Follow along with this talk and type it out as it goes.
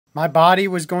My body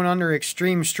was going under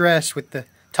extreme stress with the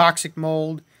toxic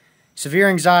mold, severe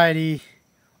anxiety,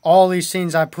 all these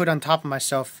things I put on top of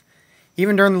myself,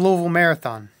 even during the Louisville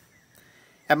Marathon.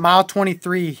 At mile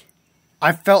 23,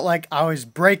 I felt like I was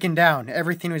breaking down.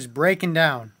 Everything was breaking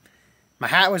down. My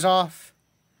hat was off.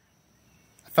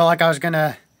 I felt like I was going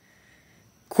to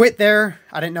quit there.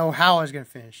 I didn't know how I was going to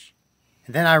finish.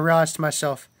 And then I realized to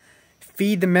myself,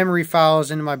 feed the memory files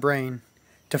into my brain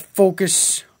to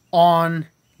focus on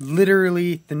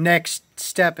literally the next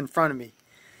step in front of me.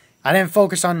 I didn't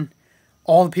focus on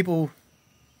all the people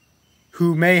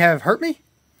who may have hurt me.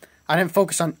 I didn't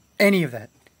focus on any of that.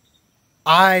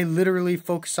 I literally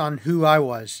focused on who I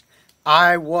was.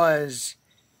 I was,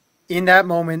 in that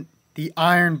moment, the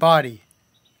Iron Body.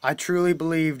 I truly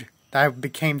believed that I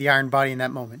became the Iron Body in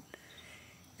that moment.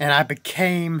 And I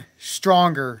became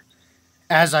stronger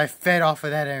as I fed off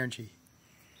of that energy.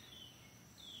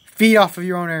 Feed off of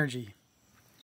your own energy.